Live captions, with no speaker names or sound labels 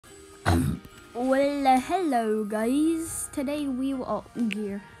Well, hello guys. Today we will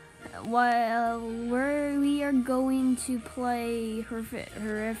gear. Well, we are going to play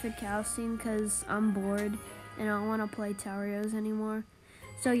horrific housing because I'm bored and I don't want to play Tarios anymore.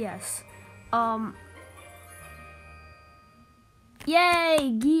 So yes,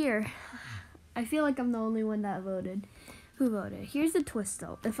 yay gear. I feel like I'm the only one that voted. Who voted? Here's the twist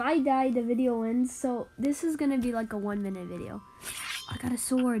though. If I die, the video ends. So this is gonna be like a 1-minute video. I got a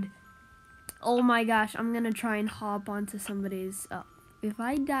sword. Oh my gosh, I'm gonna try and hop onto somebody's. If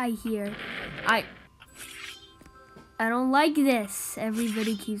I die here, I don't like this.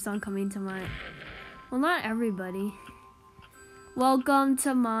 Everybody keeps on coming to mine. Well, not everybody. Welcome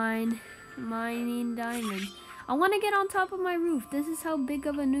to mining diamonds. I want to get on top of my roof. This is how big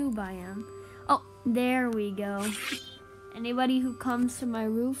of a noob I am. Oh, there we go. Anybody who comes to my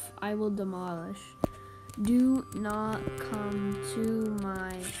roof, I will demolish. Do not come to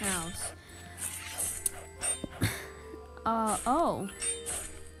my house. Oh.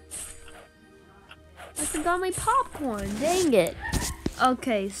 I forgot my popcorn. Dang it.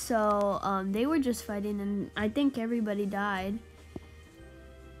 Okay, so, they were just fighting and I think everybody died.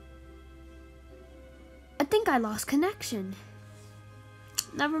 I think I lost connection.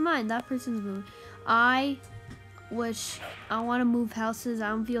 Never mind, that person's moving. I want to move houses. I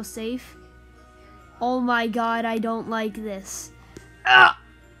don't feel safe. Oh my god, I don't like this. Ah!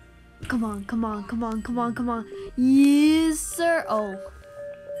 Come on, come on, come on, come on, come on. Yes, sir. Oh.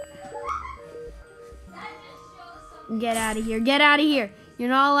 Get out of here. Get out of here. You're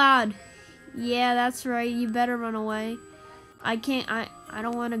not allowed. Yeah, that's right. You better run away. I can't. I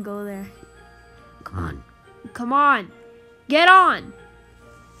don't want to go there. Come on. Come on. Get on.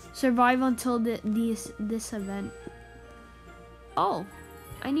 Survive until this event. Oh.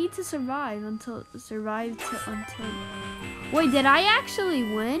 I need to survive until. Wait, did I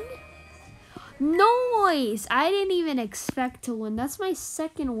actually win? Noise! I didn't even expect to win. That's my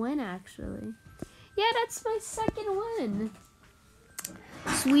second win, actually. Yeah, that's my second win.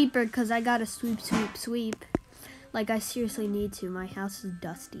 Sweeper, because I got to sweep. Like, I seriously need to. My house is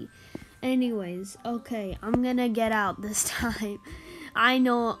dusty. Anyways, okay. I'm going to get out this time. I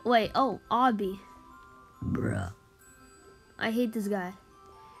know. Wait. Oh, Obby. Bruh. I hate this guy.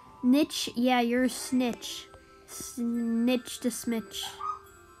 Nitch. Yeah, you're a snitch. Snitch to smitch.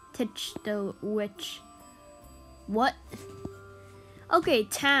 Titch the witch. What? Okay,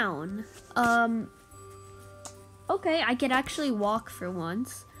 town. Okay, I could actually walk for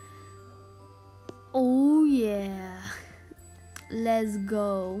once. Oh yeah. Let's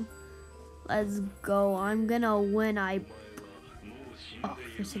go. Let's go. I'm gonna win. Oh,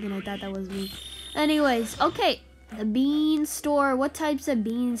 for a second I thought that was me. Anyways, okay. The bean store. What types of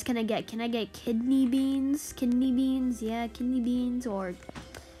beans can I get? Can I get kidney beans? Kidney beans? Yeah, kidney beans or...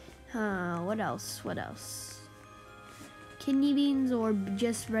 what else? What else? Kidney beans or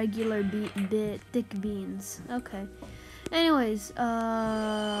just regular thick beans? Okay. Anyways,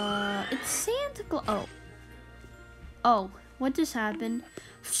 it's Santa Claus. Oh. Oh, what just happened?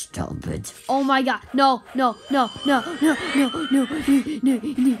 Stop it. Oh my god. No.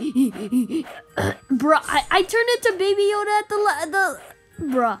 Bruh, I turned into Baby Yoda at the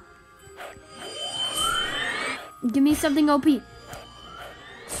bruh. Give me something OP.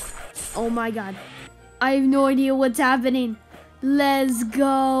 Oh my god. I have no idea what's happening. Let's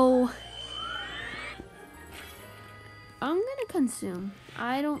go. I'm gonna consume.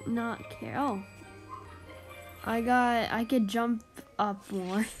 I don't not care. Oh. I could jump up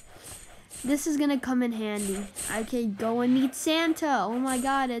more. This is gonna come in handy. I could go and meet Santa. Oh my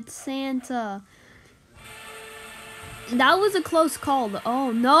god, it's Santa. That was a close call.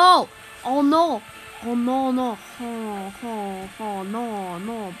 Oh no. Oh no. Oh no, no. Oh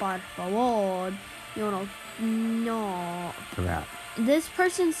no, por favor. No. This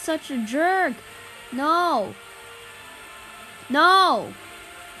person's such a jerk. No. No.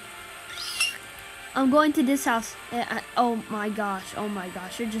 I'm going to this house. Oh my gosh.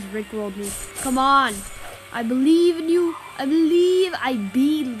 You just rickrolled me. Come on. I believe in you. I believe.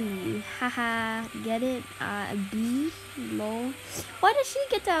 Haha. Get it? Lol. Why does she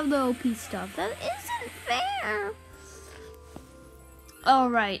get to have the OP stuff? That isn't fair.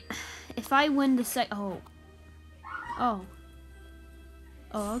 Alright. If I win the Oh,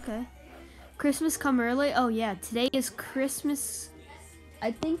 okay. Christmas come early? Oh yeah, today is Christmas.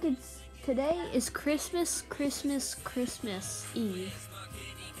 I think today is Christmas Eve.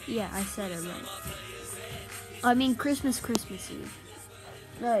 Yeah, I said it right. I mean Christmas Eve.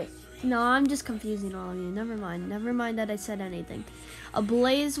 Right. No, I'm just confusing all of you. Never mind that I said anything. A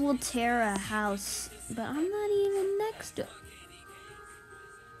blaze will tear a house, but I'm not even next to it.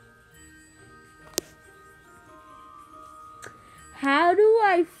 How do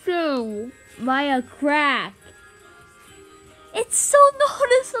I sing by a crack? It's so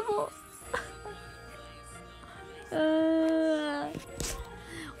noticeable.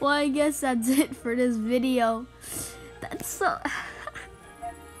 Well, I guess that's it for this video. That's so...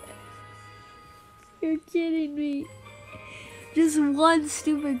 You're kidding me. Just one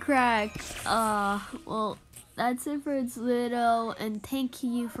stupid crack. Well, that's it for this video, and thank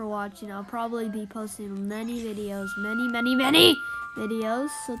you for watching. I'll probably be posting many videos, many videos,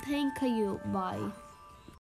 so thank you. Bye.